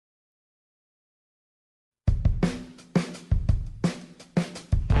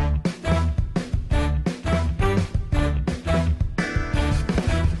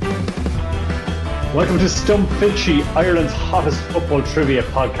Welcome to Stump Finchy, Ireland's hottest football trivia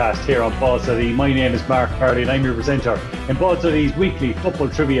podcast here on Balls.ie. My name is Mark Parley and I'm your presenter in Balls.ie's weekly football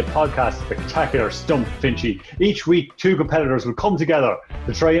trivia podcast, Spectacular Stump Finchy. Each week, two competitors will come together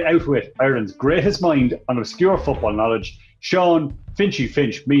to try and outwit Ireland's greatest mind on obscure football knowledge, Sean Finchy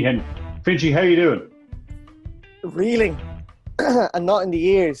Finch Meehan. Finchy, how are you doing? Reeling and not in the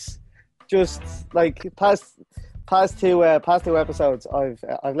ears. Just like past two episodes,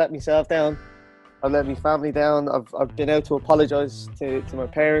 I've let myself down. I've let my family down. I've been out to apologise to my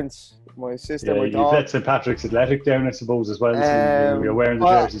parents, my sister, my dog. You've let St Patrick's Athletic down, I suppose, as well. So you're wearing the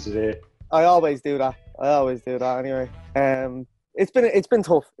jersey today. I always do that. Anyway. It's been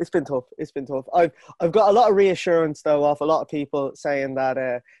tough. I've got a lot of reassurance though off a lot of people saying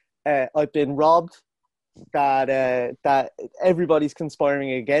that I've been robbed, that everybody's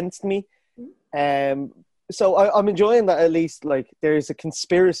conspiring against me. So I'm enjoying that at least. Like there's a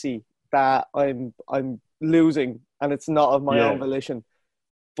conspiracy that I'm losing, and it's not of my own volition.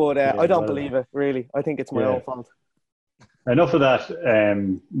 But I don't believe it, really. I think it's my own fault. Enough of that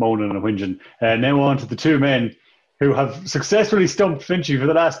moaning and whinging. Now on to the two men who have successfully stumped Finchy for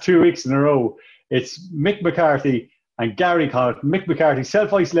the last 2 weeks in a row. It's Mick McCarthy and Gary Connaughton. Mick McCarthy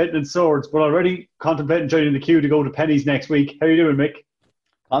self-isolating in Swords, but already contemplating joining the queue to go to Pennies next week. How are you doing, Mick?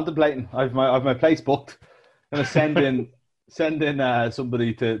 Contemplating. I've my place booked. I'm going to send in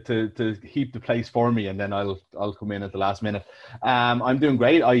somebody to heap the place for me, and then I'll come in at the last minute. I'm doing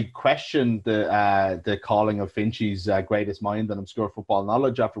great. I questioned the calling of Finchy's greatest mind and obscure football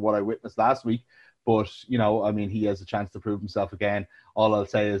knowledge after what I witnessed last week. But, he has a chance to prove himself again. All I'll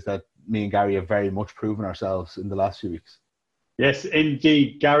say is that me and Gary have very much proven ourselves in the last few weeks. Yes,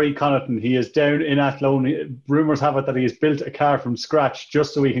 indeed. Gary Connaughton, he is down in Athlone. Rumours have it that he has built a car from scratch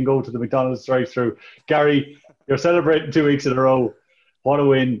just so he can go to the McDonald's drive-thru. Gary, you're celebrating 2 weeks in a row. What a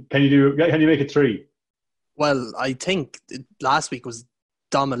win. Can you make it three? Well, I think last week was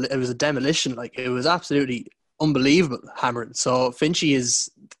it was a demolition. Like, it was absolutely unbelievable hammering. So Finchy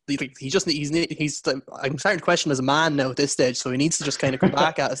I'm starting to question as a man now at this stage, so he needs to just kind of come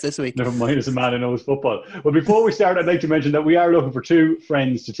back at us this week. Never mind, as a man who knows football. Well, before we start, I'd like to mention that we are looking for two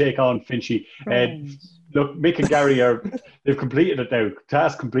friends to take on Finchy. Look, Mick and Gary they've completed it now.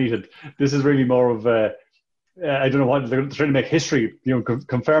 Task completed. This is really more of I don't know what they're trying to make history,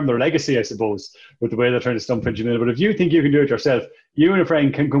 confirm their legacy, I suppose, with the way they're trying to stump Finchy. But if you think you can do it yourself, you and a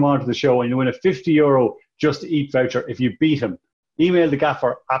friend can come on to the show and you win a €50 Just Eat voucher if you beat him. Email the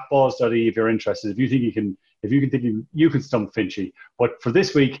gaffer at balls.ie if you're interested. If you think you can stump Finchy. But for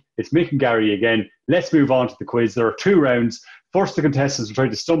this week, it's Mick and Gary again. Let's move on to the quiz. There are 2 rounds. First, the contestants will try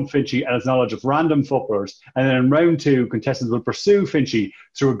to stump Finchy and his knowledge of random footballers. And then in round 2, contestants will pursue Finchy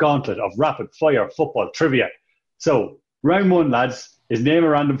through a gauntlet of rapid-fire football trivia. So, round 1, lads, is name a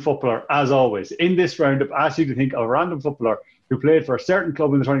random footballer, as always. In this round, I've asked you to think of a random footballer who played for a certain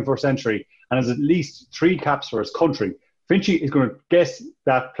club in the 21st century and has at least 3 caps for his country. Finchy is going to guess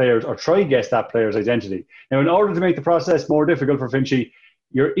that player's identity. Now, in order to make the process more difficult for Finchy,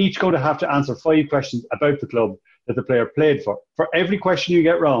 you're each going to have to answer 5 questions about the club that the player played for. For every question you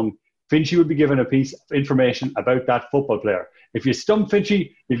get wrong, Finchy will be given a piece of information about that football player. If you stump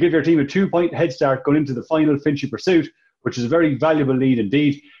Finchy, you'll give your team a 2-point head start going into the final Finchy pursuit, which is a very valuable lead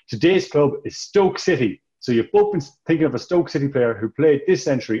indeed. Today's club is Stoke City. So you've both been thinking of a Stoke City player who played this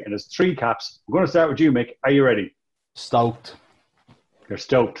century and has 3 caps. I'm going to start with you, Mick. Are you ready? Stoked. You're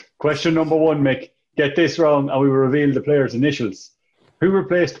stoked. Question number 1, Mick. Get this wrong and we will reveal the player's initials. Who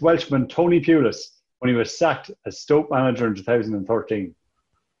replaced Welshman Tony Pulis when he was sacked as Stoke manager in 2013?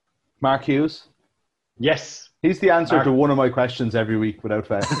 Mark Hughes. Yes. He's the answer to one of my questions every week without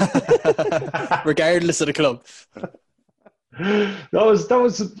fail. Regardless of the club. That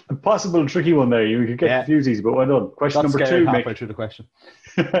was a possible tricky one there. You could get confused easy, but well done. Question number 2, Mick. Halfway through the question.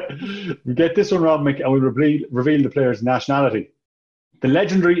 You get this one wrong, Mick, and we'll reveal the player's nationality. The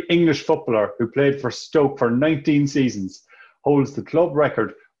legendary English footballer who played for Stoke for 19 seasons holds the club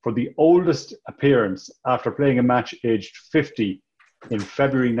record for the oldest appearance after playing a match aged 50 in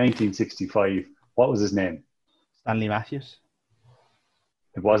February 1965. What was his name? Stanley Matthews.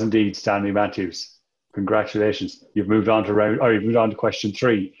 It was indeed Stanley Matthews. Congratulations. You've moved on to question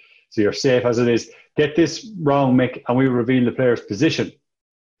 3. So you're safe as it is. Get this wrong, Mick, and we will reveal the player's position.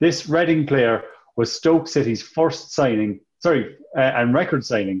 This Reading player was Stoke City's first signing, and record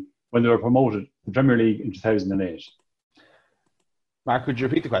signing when they were promoted to the Premier League in 2008. Mark, could you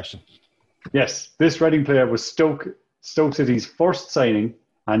repeat the question? Yes, this Reading player was Stoke City's first signing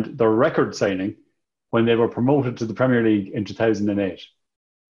and the record signing when they were promoted to the Premier League in 2008.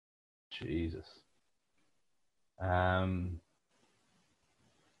 Jesus.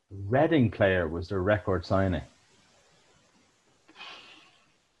 Reading player was their record signing.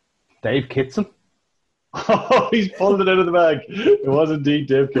 Dave Kitson? Oh, he's pulled it out of the bag. It was indeed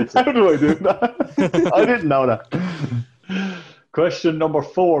Dave Kitson. How do I do that? I didn't know that. Question number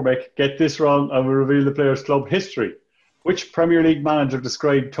 4, Mick. Get this wrong and we'll reveal the player's club history. Which Premier League manager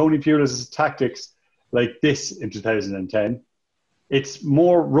described Tony Pulis' tactics like this in 2010? It's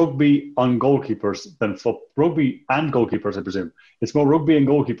more rugby on goalkeepers than football. Rugby and goalkeepers, I presume. It's more rugby and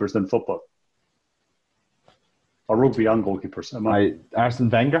goalkeepers than football. Or rugby on goalkeepers. Arsene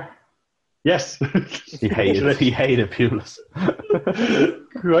Wenger? Yes. He hated Pulis.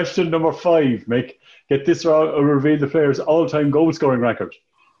 Question number 5, Mick. Get this wrong and reveal the player's all-time goal-scoring record.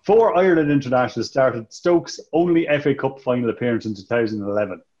 4 Ireland internationals started Stoke's only FA Cup final appearance in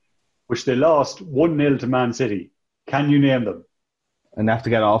 2011, which they lost 1-0 to Man City. Can you name them? And have to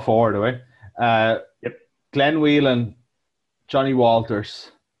get all 4, do I? Yep. Glenn Whelan, Johnny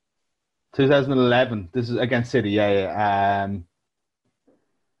Walters, 2011. This is against City, yeah.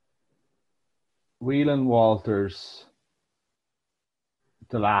 Whelan, Walters,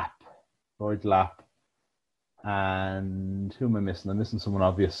 Roy Delap, and who am I missing? I'm missing someone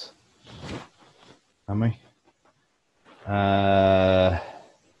obvious. Am I?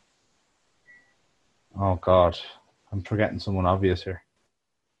 Oh God, I'm forgetting someone obvious here.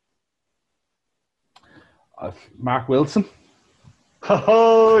 Mark Wilson.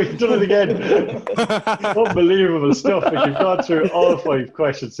 Oh, you've done it again. Unbelievable stuff. Like you've gone through all 5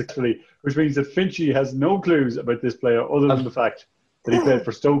 questions successfully, which means that Finchy has no clues about this player other than the fact that he played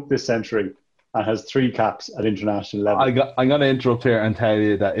for Stoke this century and has 3 caps at international level. I'm going to interrupt here and tell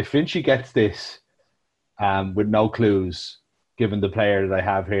you that if Finchy gets this with no clues, given the player that I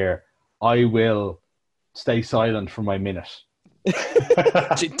have here, I will stay silent for my minute.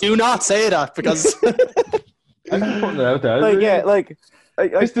 Do not say that because I'm just putting it out there.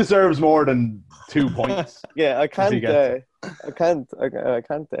 This deserves more than 2 points. Yeah, I can't.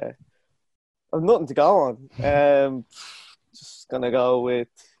 I've nothing to go on. Just gonna go with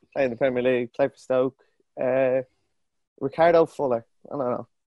playing the Premier League, play for Stoke. Ricardo Fuller. I don't know.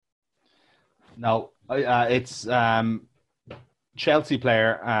 No, it's Chelsea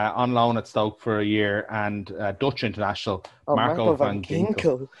player on loan at Stoke for a year and Dutch international Marco van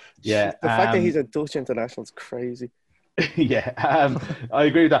Ginkel. Yeah, the fact that he's a Dutch international is crazy. Yeah, I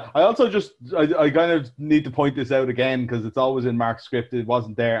agree with that. I also I kind of need to point this out again because it's always in Mark's script. It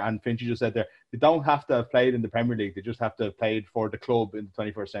wasn't there, and Finchy just said there they don't have to have played in the Premier League. They just have to have played for the club in the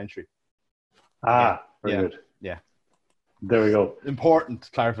 21st century. Very good. Yeah, there we go. Important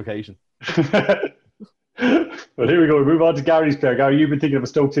clarification. Well, here we go. We move on to Gary's player. Gary, you've been thinking of a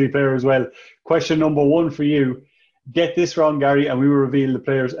Stoke City player as well. Question number 1 for you. Get this wrong, Gary, and we will reveal the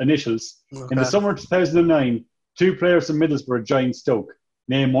player's initials. Okay. In the summer of 2009, 2 players from Middlesbrough joined Stoke.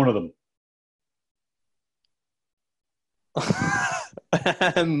 Name one of them.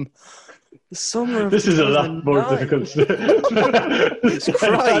 Summer of this is a lot more difficult.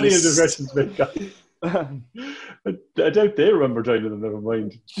 I doubt they remember joining them, never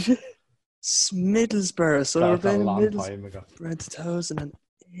mind. Middlesbrough, so that's a long time ago.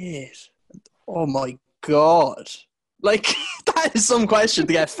 2008. Oh my God. Like, that is some question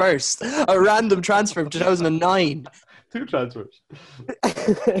to get first. A random transfer from 2009. 2 transfers.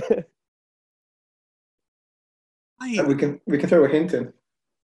 We can throw a hint in.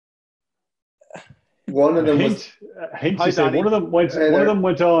 One of them hint you say one of them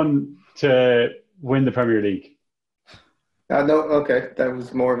went on to win the Premier League. No, okay. That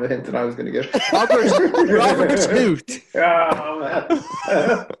was more of a hint than I was going to give. Robert Scoot. Oh, man.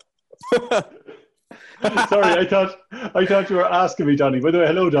 Sorry, I thought you were asking me, Donny. By the way,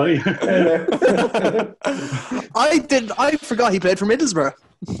 hello, Donny. I forgot he played for Middlesbrough.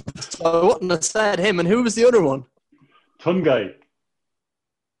 So I wouldn't have said him. And who was the other one? Tungai.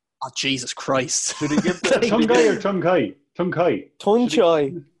 Oh, Jesus Christ. Should he give Tungai or Tunkai?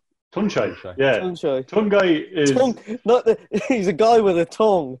 Tunchai. Tunchai. Yeah. Tunchai. Tungai is... he's a guy with a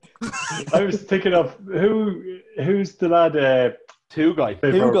tongue. I was thinking of who's the lad... Tugai.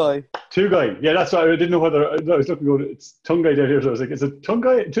 Yeah, that's right. I didn't know whether... I was looking going, it's Tungai down here. So I was like, is it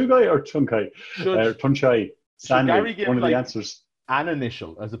Tugai or Tunkai? Tunchai. Sandy, one of the answers. An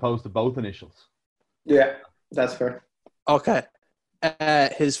initial as opposed to both initials. Yeah, that's fair. Okay.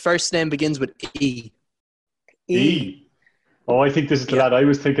 His first name begins with E. E. Oh, I think this is the lad I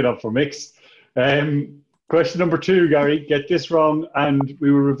was thinking of for Mix. Question number 2, Gary. Get this wrong, and we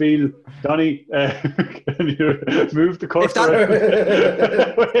will reveal. Donny, can you move the cursor?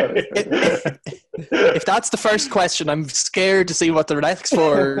 If that's the first question, I'm scared to see what the next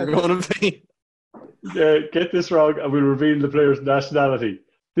 4 are going to be. Get this wrong, and we'll reveal the player's nationality.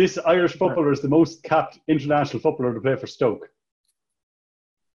 This Irish footballer is the most capped international footballer to play for Stoke.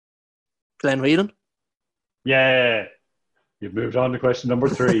 Glenn Whelan. Yeah. You've moved on to question number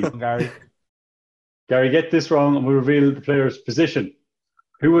 3. Gary. Gary, get this wrong and we'll reveal the player's position.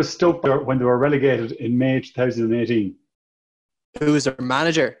 Who was Stoke there when they were relegated in May 2018? Who was their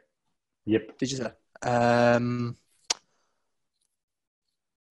manager? Yep. Did you say?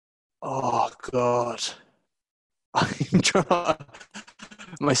 Oh God. I'm trying.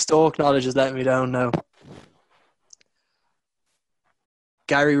 My Stoke knowledge is letting me down now.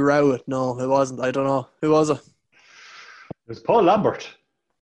 Gary Rowett? No, it wasn't. I don't know. Who was it? It was Paul Lambert.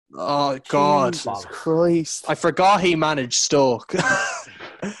 Oh God! Jesus Christ. I forgot he managed Stoke.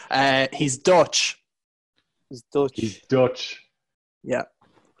 He's Dutch. He's Dutch. He's Dutch. Yeah.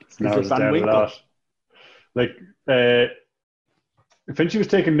 Narrows it Van down a Winkle? lot. Like, Finchy was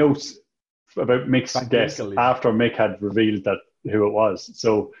taking notes about Mick's Van guess Winkle, yeah. after Mick had revealed that who it was.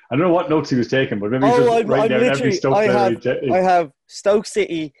 So I don't know what notes he was taking, but maybe Oh, just I'm write down every literally. Stoke player. I have Stoke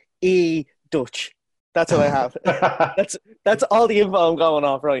City E Dutch. That's what I have. That's all the info I'm going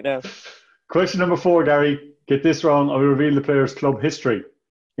off right now. Question number 4, Gary. Get this wrong, I will reveal the player's club history.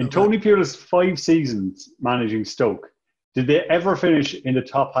 In Okay. Tony Pulis' 5 seasons managing Stoke, did they ever finish in the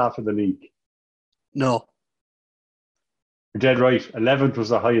top half of the league? No. You're dead right. 11th was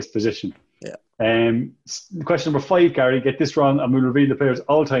the highest position. Yeah. Question number 5, Gary. Get this wrong, and we'll reveal the player's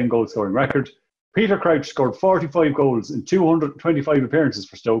all-time goal-scoring record. Peter Crouch scored 45 goals in 225 appearances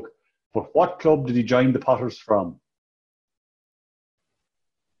for Stoke, but what club did he join the Potters from?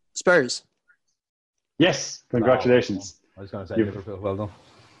 Spurs. Yes, congratulations. I was going to say You've- Liverpool. Well done.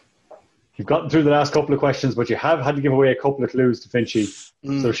 You've gotten through the last couple of questions, but you have had to give away a couple of clues to Finchy.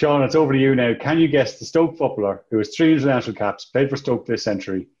 So, Sean, it's over to you now. Can you guess the Stoke footballer who has 3 international caps, played for Stoke this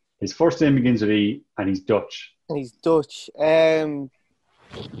century? His first name begins with E, and he's Dutch. And he's Dutch. I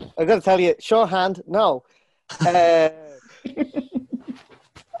got to tell you, shorthand, no. I'd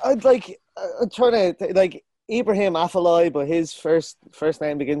like. I'm trying to like Ibrahim Afellay, but his first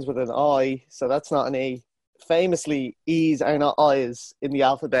name begins with an I, so that's not an E. Famously, E's are not I's in the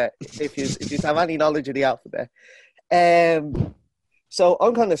alphabet. If you have any knowledge of the alphabet, so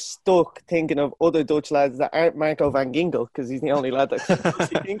I'm kind of stuck thinking of other Dutch lads that aren't Marco van Ginkel because he's the only lad that I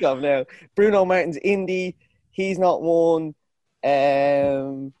can think of now. Bruno Martins Indy, he's not one.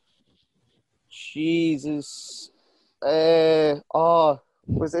 Jesus.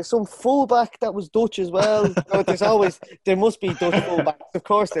 Was there some fullback that was Dutch as well? No, there must be Dutch fullbacks. Of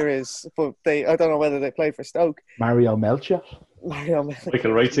course there is, but I don't know whether they play for Stoke. Mario Melchior. Mario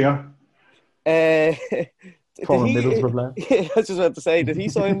Michael Reitzinger. Former did he- Middlesbrough player. Yeah, I was just about to say, did he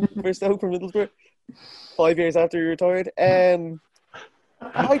sign for Stoke from Middlesbrough 5 years after he retired?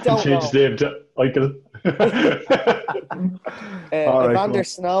 I don't Change know. his name to Eichel. All right, Evander cool.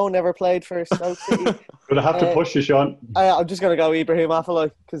 Snow never played for Stoke City. Gonna have to push you, Sean. I'm just going to go Ibrahim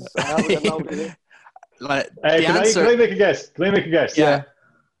Afellay because I haven't got nobody. Like, Can I make a guess? Can I make a guess? Yeah.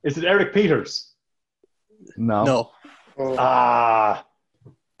 Is it Eric Peters? No. No. Ah.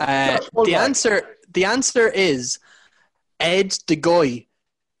 The answer is Ed De Goey,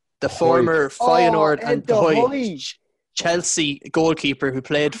 the former Feyenoord Ed and De De Goey. Goey Chelsea goalkeeper who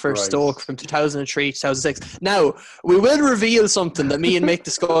played for Right. Stoke from 2003 2006. Now, we will reveal something that me and Mick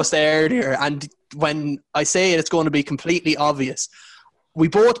discussed earlier, and when I say it, it's going to be completely obvious. We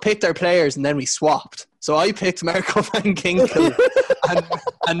both picked our players and then we swapped. So I picked Marco van Ginkel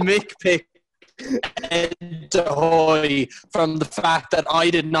and Mick picked Ed De Goey from the fact that I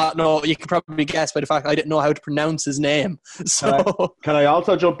did not know. You could probably guess by the fact I didn't know how to pronounce his name. So Can I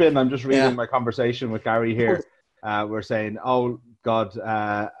also jump in? I'm just reading Yeah. my conversation with Gary here. We're saying, oh, God,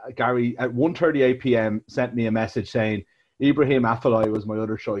 Gary at 1:38 p.m. sent me a message saying, Ibrahim Afellay was my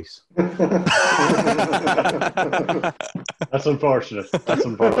other choice. That's unfortunate.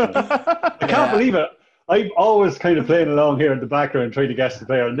 I can't believe it. I'm always kind of playing along here in the background trying to guess the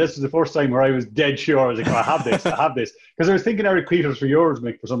player, and this is the first time where I was dead sure. I was like, oh, I have this. Because I was thinking Eric Peters for yours,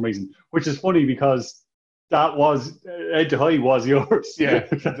 Mick, for some reason, which is funny because that was, Ed De Goey was yours. Yeah,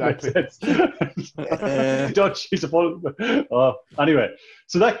 If that makes exactly. sense. Dutch, he's a full... anyway,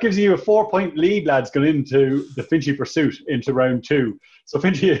 so that gives you a 4-point lead, lads, going into the Finchy Pursuit into round 2. So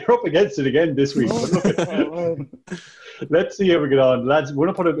Finchy, you're up against it again this week. But look, let's see how we get on. Lads, we're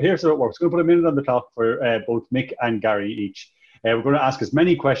going to put here's how it works. We're going to put a minute on the clock for both Mick and Gary each. We're going to ask as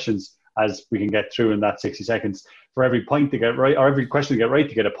many questions as we can get through in that 60 seconds. For every point to get right, or every question to get right,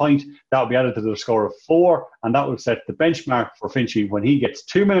 to get a point, that will be added to the score of 4, and that will set the benchmark for Finchy when he gets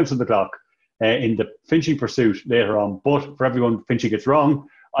 2 minutes on the clock in the Finchy Pursuit later on. But for everyone Finchy gets wrong,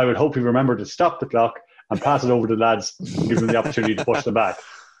 I would hope you remember to stop the clock and pass it over to the lads and give them the opportunity to push them back.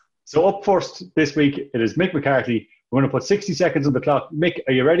 So up first this week, it is Mick McCarthy. We're going to put 60 seconds on the clock. Mick,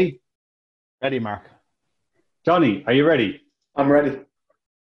 are you ready? Ready, Mark. Johnny, are you ready? I'm ready.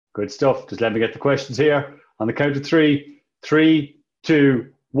 Good stuff. Just let me get the questions here. On the count of three. 3,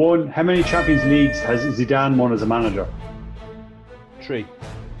 2, 1. How many Champions Leagues has Zidane won as a manager? 3.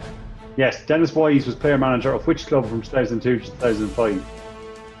 Yes, Dennis Wise was player manager of which club from 2002 to 2005?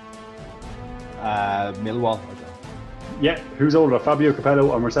 Millwall. Yeah, who's older, Fabio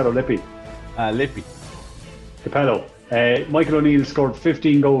Capello or Marcelo Lippi? Lippi. Capello. Michael O'Neill scored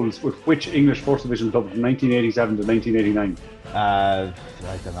 15 goals with which English First Division club from 1987 to 1989? I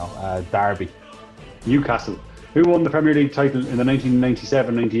don't know. Derby. Newcastle. Who won the Premier League title in the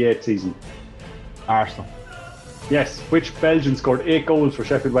 1997-98 season? Arsenal. Yes, which Belgian scored 8 goals for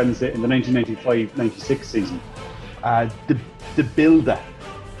Sheffield Wednesday in the 1995-96 season? The Builder.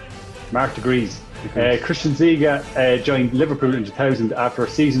 Mark degrees. Christian Ziege joined Liverpool in 2000 after a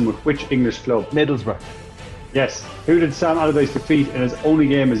season with which English club? Middlesbrough. Yes. Who did Sam Allardyce defeat in his only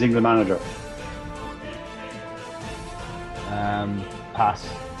game as England manager? Pass.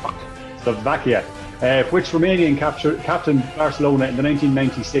 Slovakia. Which Romanian captained Barcelona in the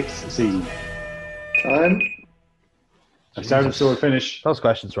 1996 season? Time. I started so we'll finish. Those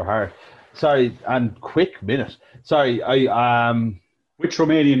questions were hard. Sorry, and quick minute. Sorry, Which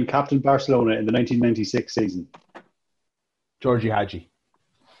Romanian captained Barcelona in the 1996 season? Georgie Hadji.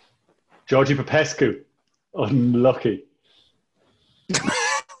 Georgie Popescu. Unlucky.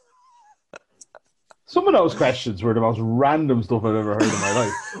 Some of those questions were the most random stuff I've ever heard in my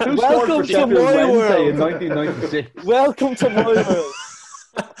life. Who Welcome scored for to Sheffield my Wednesday world. in 1996? Welcome to my world.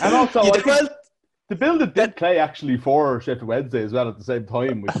 And also, You I did well. think the Builder did play actually for Sheffield Wednesday as well at the same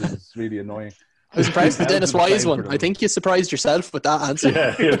time, which is really annoying. I was impressed with the Dennis Wise Playing for one. them. I think you surprised yourself with that answer.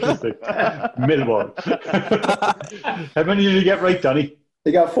 Yeah, interesting. Millwall. How many did you get right, Donny?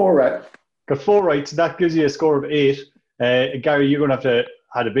 You got 4 right. Got 4 right, so that gives you a score of 8. Gary, you're going to have to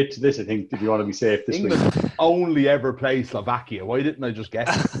add a bit to this, I think, if you want to be safe this week. England only ever play Slovakia. Why didn't I just get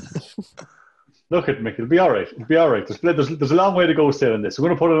it? Look at Mick, it'll be all right. It'll be all right. There's a long way to go still in this. We're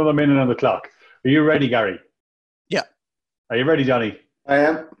going to put another minute on the clock. Are you ready, Gary? Yeah. Are you ready, Johnny? I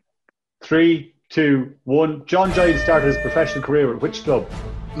am. 3, 2, 1. John Giles started his professional career at which club?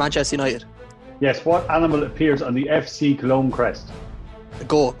 Manchester United. Yes, what animal appears on the FC Cologne crest? A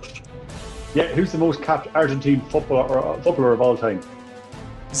goal. Yeah, who's the most capped Argentine footballer of all time?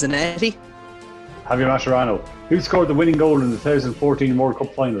 Zanetti. Javier Mascherano. Who scored the winning goal in the 2014 World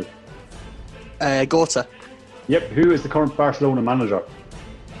Cup final? Gotha. Yep, who is the current Barcelona manager?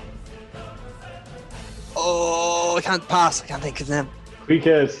 Oh, I can't pass. I can't think of his name. Quique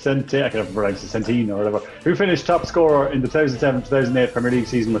Setién, I can never pronounce it, Setién or whatever. Who finished top scorer in the 2007-2008 Premier League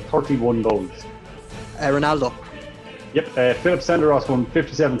season with 31 goals? Ronaldo. Yep, Philip Senderos won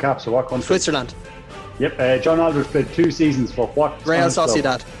 57 caps for what country? Switzerland. Yep, John Aldridge played 2 seasons for what? Real Spanish club?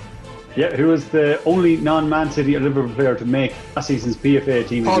 Sociedad. Yeah, who was the only non-Man City or Liverpool player to make last season's PFA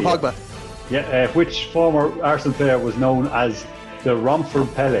team? Paul of the year? Pogba. Yeah, which former Arsenal player was known as the Romford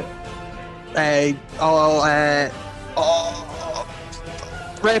Pele? Ray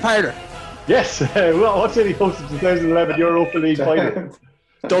Parler. Yes, what city hosted the 2011 Europa League final?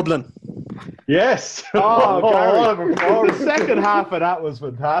 Dublin. Yes. Oh, Oliver Gary. The second half of that was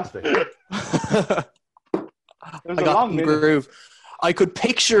fantastic. It was I a got long in minute. groove. I could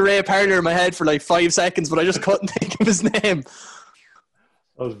picture Ray Parler in my head for like 5 seconds, but I just couldn't think of his name.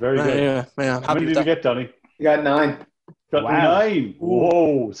 That was very good. Yeah, I'm How happy many with did you that. get, Donny? You got 9. Got Wow. 9.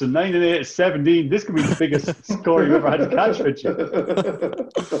 Whoa. So 9 and 8 is 17. This could be the biggest score you've ever had to catch, Richard.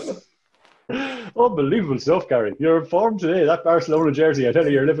 Unbelievable stuff, Gary. You're in form today. That Barcelona jersey, I tell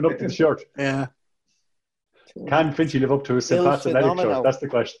you, you're living up to the shirt. Yeah. Can Finchy live up to his St. Still Pat's Athletic phenomenal. shirt? That's the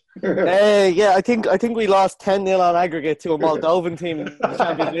question. Yeah, I think we lost 10-0 on aggregate to a Moldovan team in the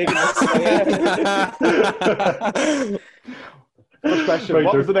Champions League. First question, Right,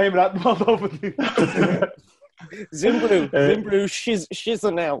 what there's- was the name of that Moldovan team? Zimbru,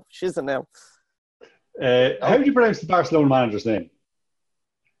 Chisinau. How do you pronounce the Barcelona manager's name?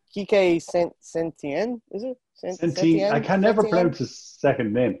 Quique Setién, is it? Setién. I can never pronounce his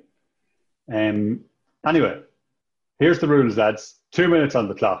second name. Anyway, here's the rules, lads. 2 minutes on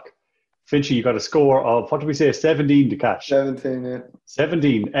the clock. Finchy, you got a score of, what did we say, 17 to catch? 17, yeah.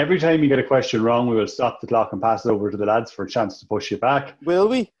 17. Every time you get a question wrong, we will stop the clock and pass it over to the lads for a chance to push you back. Will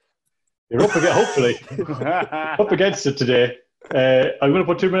we? You're up against, hopefully, up against it today. I'm going to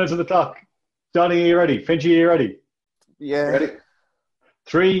put 2 minutes on the clock. Johnny, are you ready? Finchy, are you ready? Yeah. Ready?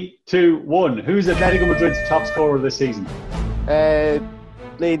 3, 2, 1. Who's Atletico Madrid's top scorer this season?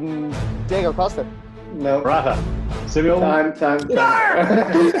 Leading Diego Costa. No. Morata. Simeon? Time.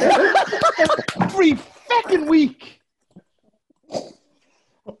 Every fucking week.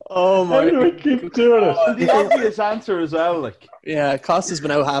 Oh How do we keep doing it? The obvious answer as well, like. Yeah, Costa's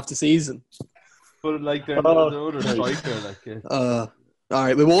been out half the season. But like they're Oh, the other striker, like. All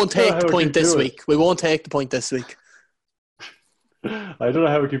right, we won't take how the we point keep this doing it. week. We won't take the point this week. I don't know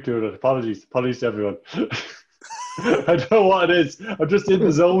how we keep doing it. Apologies to everyone. I don't know what it is. I'm just in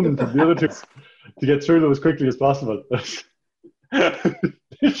the zone from the other two to get through them as quickly as possible.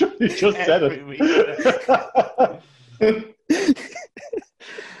 Literally just said it.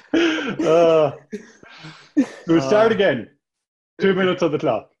 We'll start again. 2 minutes on the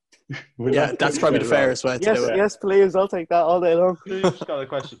clock. Yeah, that's probably the fairest way to do it. Yes, please. I'll take that all day long. I just got a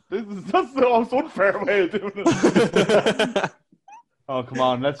question. That's the most unfair way of doing it. Oh, come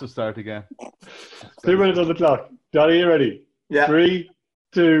on. Let's just start again. 2 minutes on the clock. Johnny, you ready? Yeah. 3,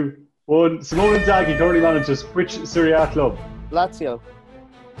 2, 1. Simone Inzaghi currently manages which Serie A club? Lazio.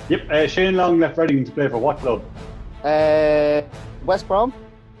 Yep. Shane Long left Reading to play for what club? West Brom.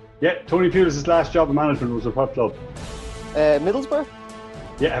 Yeah. Tony Pulis' last job in management was with what club? Middlesbrough.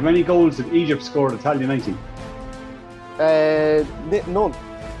 Yeah. How many goals did Egypt score at Italia 90? None.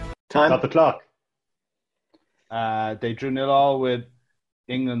 Stop the clock. They drew 0-0 with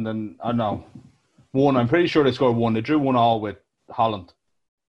England and no, one. I'm pretty sure they scored one. They drew 1-1 with Holland.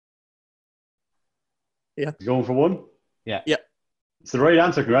 You going for one? Yeah. It's the right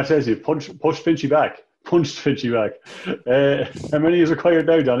answer. Congratulations. You pushed Finchy back. Punched Finchy back. How many is required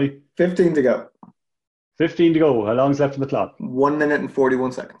now, Johnny? 15 to go. 15 to go. How long's left on the clock? 1 minute and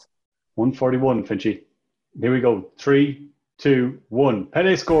 41 seconds. 1:41, Finchy. Here we go. 3, 2, 1.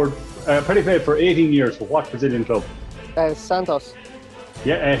 Pele played for 18 years for what Brazilian club? Santos.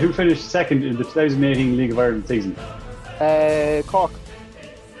 Yeah. Who finished second in the 2018 League of Ireland season? Cork.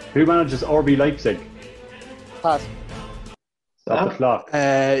 Who manages RB Leipzig? Pass. Stop the clock.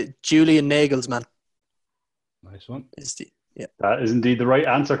 Julian Nagelsmann Nice one. is the That is indeed the right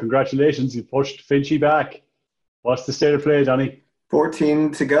answer. Congratulations. You pushed Finchy back. What's the state of play, Johnny?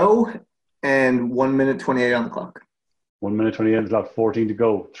 14 to go and 1 minute 28 on the clock. 1 minute 28 on the clock. 14 to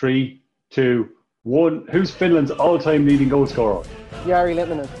go. 3, 2, 1. Who's Finland's all-time leading goal scorer? Jari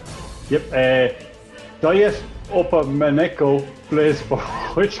Litmanen. Yep. Diet Upameneko plays for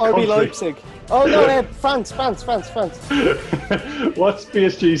which RB country? Leipzig. Oh no, France. What's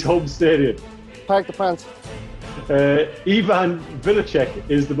PSG's home stadium? Parc de France. Ivan Vilicek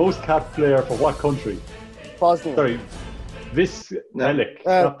is the most capped player for what country? Bosnia. Sorry, Viselic.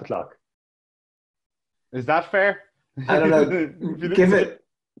 Stop the clock. Is that fair? I don't know. Give it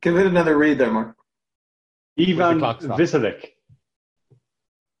another read there, Mark. Ivan The clock stopped. Viselic.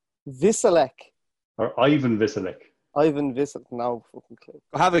 Viselek. Or Ivan Viselic. Ivan Viselek. No fucking clue.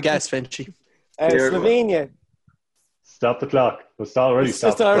 Have a guess, Finchy. Here. Slovenia. Stop the clock. It's already It's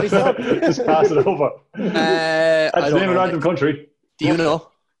stopped. just already stopped. Just pass it over. I That's the don't name of a know. random country. Do you know?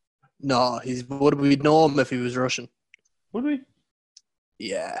 No, we'd know him if he was Russian. Would we?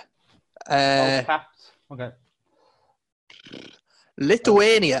 Yeah. Caps. Okay.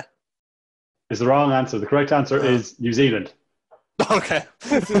 Lithuania. Is the wrong answer. The correct answer is New Zealand. Okay.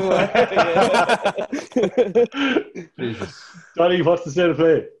 Jesus. Johnny, what's the state of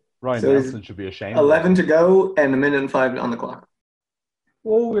play? Ryan So Nelson should be ashamed. 11 to go and 1 minute and 5 on the clock.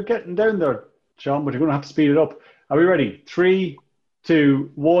 Oh, we're getting down there, John, but you're going to have to speed it up. Are we ready? 3,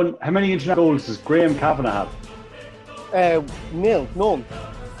 2, 1. How many international goals does Graham Kavanagh have? None.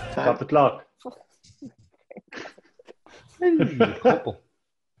 Stop the clock. A couple.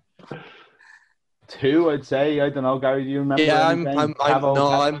 2, I'd say. I don't know, Gary. Do you remember? Yeah, anything?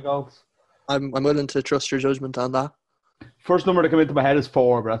 Goals? I'm willing to trust your judgment on that. First number to come into my head is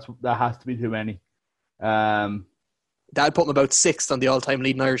 4, but that has to be too many. That'd put him about 6th on the all-time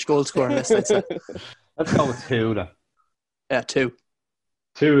leading Irish goal scoring list, I'd say. Let's go with 2 then. Yeah, 2.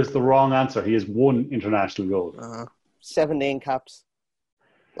 2 is the wrong answer. He has 1 international goal. 17 caps.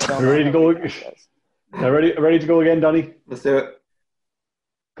 You ready to go? Ready to go again, Donny? Let's do it.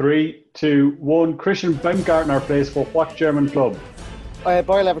 3, 2, 1. Christian Baumgartner plays for what German club? Bayer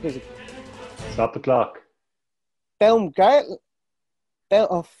Leverkusen. Stop the clock. Baumgartel.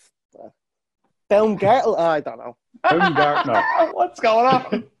 Baumgartel. I don't know. Baumgartner. What's going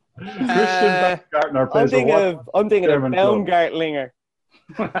on? Christian Baumgartner I'm plays for thinking what? of German club? Baumgartlinger.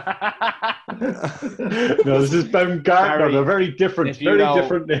 No, this is Baumgartner. Gary, They're very different. if you Very know-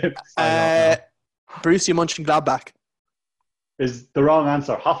 different names. Borussia Mönchengladbach. Is the wrong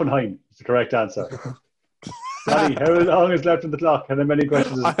answer. Hoffenheim is the correct answer. Danny, how long is left on the clock? And how many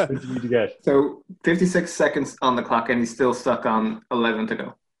questions is it need to get? So 56 seconds on the clock and he's still stuck on 11 to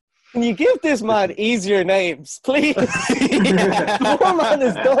go. Can you give this man easier names, please? The poor man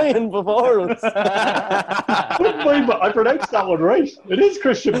is dying before us. I pronounced that one right. It is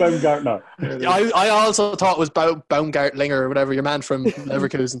Christian Baumgartner. I also thought it was Baumgartlinger or whatever, your man from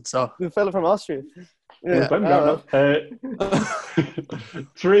Leverkusen. So The fella from Austria. Baumgartner.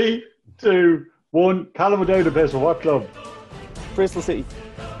 3, 2, 1. Callum O'Dowda plays for what club? Bristol City.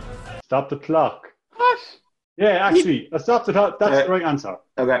 Stop the clock. What? Yeah, actually, stop the clock. That's the right answer.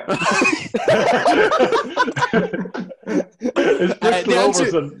 Okay. It's Bristol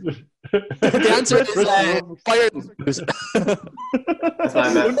Robertson. the answer is Bayern. That's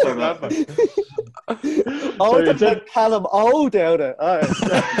my bad. Sorry about that. Oh, it's like Callum O'Dowda. All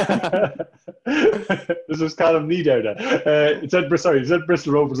right. This was Callum O'Dowda. It said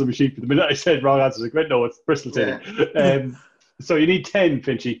Bristol Rovers on the sheet. For the minute I said wrong answer, I went, no, it's Bristol City. Yeah. So you need 10,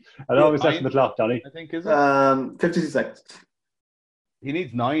 Finchy. And always left on the clock, Donny. I think, is it? 52 seconds. He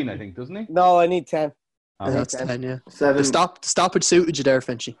needs 9, I think, doesn't he? No, I need 10. Oh, That's 10, yeah. 7. The stoppage suited you there,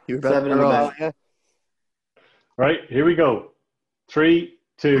 Finchy. You were better. 7 in the Oh, back. yeah. Right, here we go. 3,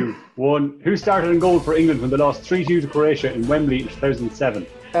 2, 1. Who started in goal for England when they lost 3-2 to Croatia in Wembley in 2007?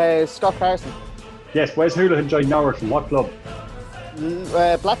 Scott Carson. Yes, Wes Hoolahan joined Norwich from what club?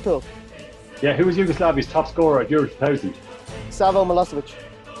 Blackpool. Yeah, who was Yugoslavia's top scorer at Euro 2000? Savo Milosevic.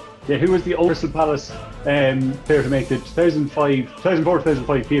 Yeah, who was the old Crystal Palace player to make the 2004-2005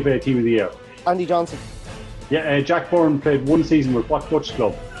 PFA Team of the Year? Andy Johnson. Yeah, Jack Byrne played one season with what Dutch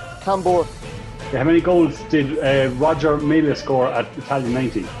club? Cambour. Yeah, how many goals did Roger Mila score at Italian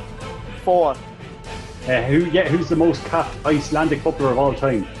 90? 4. Who's the most capped Icelandic footballer of all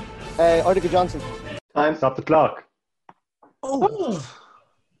time? Ortega Johnson. Time. Stop the clock.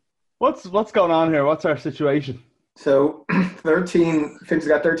 What's going on here? What's our situation? So 13. Finn's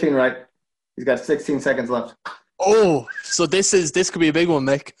got 13 right. He's got 16 seconds left. Oh, so this could be a big one,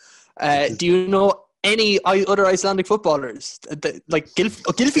 Mick. Do you know any other Icelandic footballers? Like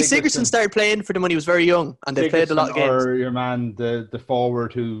Gylfi Sigurdsson started playing for them when he was very young, and they played a lot of games. Or your man, the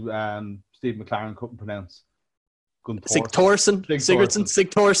forward who Steve McLaren couldn't pronounce. Sig Thorson.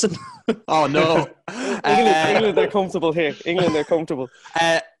 Oh no. England are comfortable here. England are comfortable.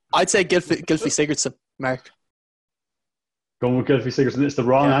 I'd say Gylfi Sigurdsson, Mark. Going with Gylfi Sigurdsson. It's the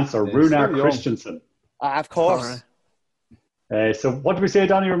wrong answer. Runar still young. Christensen. Of course. So what did we say,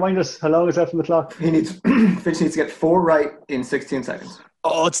 Donny? Remind us, how long is that from the clock? Finch needs to get 4 right in 16 seconds.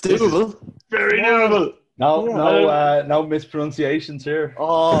 Oh, it's doable. Very doable. No mispronunciations here.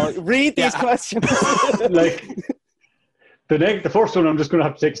 Oh, read these questions. Like the first one, I'm just going to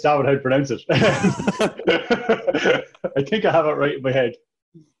have to take a stab at how to pronounce it. I think I have it right in my head.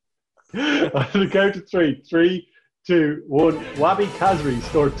 On the count of 3, 3, 2, 1. Wabi Kazri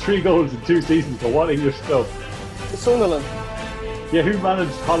scored 3 goals in 2 seasons for what English club? Sunderland. Yeah, who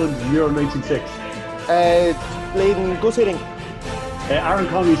managed Holland in Euro 1996? Bladen Gus Hiddink. Aaron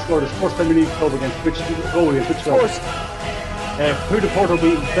Connolly scored his first Premier League club against which club? Of course. Who did Porto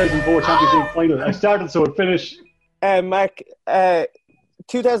beat in the 2004 Champions League final? I started so it finished. Mark,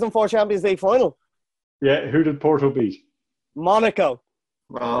 2004 Champions League final. Yeah, who did Porto beat? Monaco.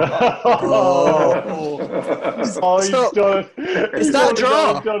 Oh. He's So, done it. is that a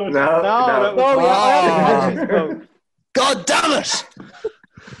draw? He's done it. No. Oh, God damn it!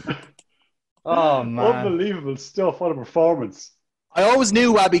 Oh man. Unbelievable stuff. What a performance. I always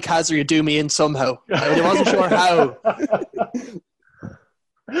knew Wabi Kazri would do me in somehow. I wasn't sure how.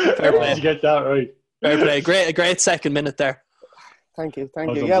 Fair Did play. you get that right? Fair play. A great second minute there. Thank you. That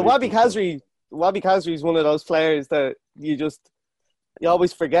was Yeah, Wabi unbelievable. Kazri is one of those players that you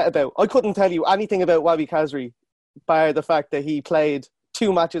always forget about. I couldn't tell you anything about Wabi Kazri, bar the fact that he played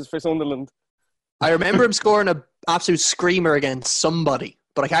 2 matches for Sunderland. I remember him scoring an absolute screamer against somebody,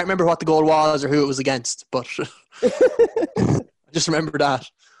 but I can't remember what the goal was or who it was against. But I just remember that.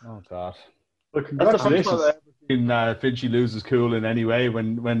 Oh god. Well, That's the first congratulations. time I've ever seen Finchy lose his cool in any way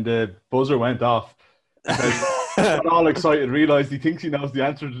when the buzzer went off. I got all excited, realised he thinks he knows the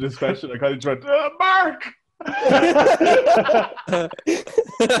answer to this question. I kind of just went, Mark! I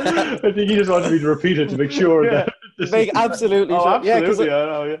think he just wanted me to repeat it to make sure that this Like, absolutely. Oh, sure. absolutely. Yeah, I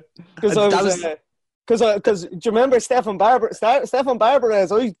know, yeah. because do you remember Stefan Barbares? I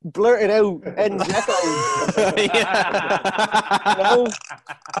blurted out Ed Dzeko.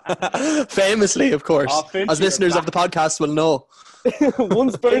 Famously, of course. Oh, Finchy, as listeners of the podcast will know.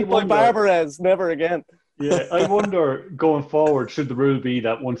 Once burnt by Barbares, never again. Yeah, I wonder going forward, should the rule be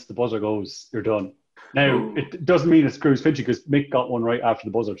that once the buzzer goes, you're done? Now, it doesn't mean it screws Finchy because Mick got one right after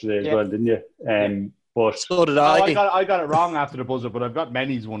the buzzer today as well, didn't you? But So did I I. got it wrong after the buzzer, but I've got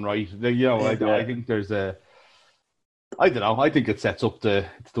Menny's one right. I think there's a. I don't know. I think it sets up the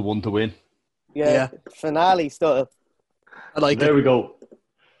one to win. Yeah. Finale stuff. I like There it. we go.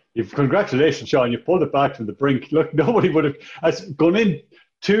 Congratulations, Sean. You pulled it back from the brink. Look, nobody would have has gone in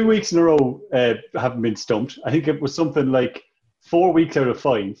 2 weeks in a row. Haven't been stumped. I think it was something like 4 weeks out of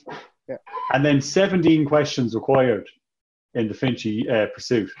 5, and then 17 questions required in the Finchy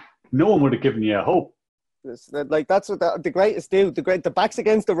pursuit. No one would have given you a hope. That's what the greatest do. The back's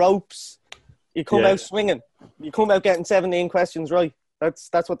against the ropes. You come out swinging. You come out getting 17 questions right.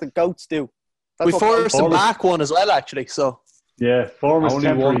 That's what the goats do. We forced them back one as well, actually. So Yeah, form is Only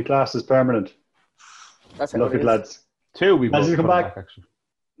temporary, one. class is permanent. That's how Look it at is. lads. 2 we As both you come put back- actually.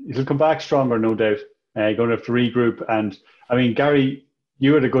 He'll come back stronger, no doubt. You're going to have to regroup. And I mean, Gary,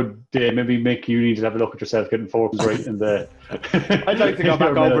 you had a good day. Maybe Mick, you need to have a look at yourself getting forms right in the. I'd like to go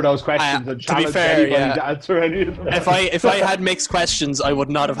back over those questions and to be challenge fair, anybody to answer any of them. if I had mixed questions, I would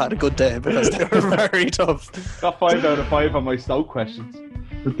not have had a good day because they were very tough. Got 5 out of 5 on my Stoke questions.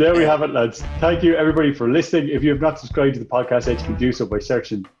 But there we have it, lads. Thank you, everybody, for listening. If you have not subscribed to the podcast, you can do so by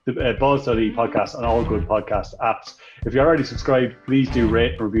searching the Ball Study podcast on all good podcast apps. If you're already subscribed, please do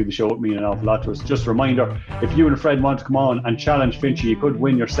rate and review the show. It would mean an awful lot to us. Just a reminder, if you and a friend want to come on and challenge Finchy, you could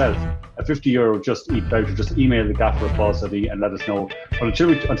win yourself a €50 Just Eat voucher. Just email the gaffer at Ball Study and let us know. But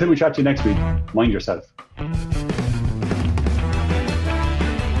until we chat to you next week, mind yourself.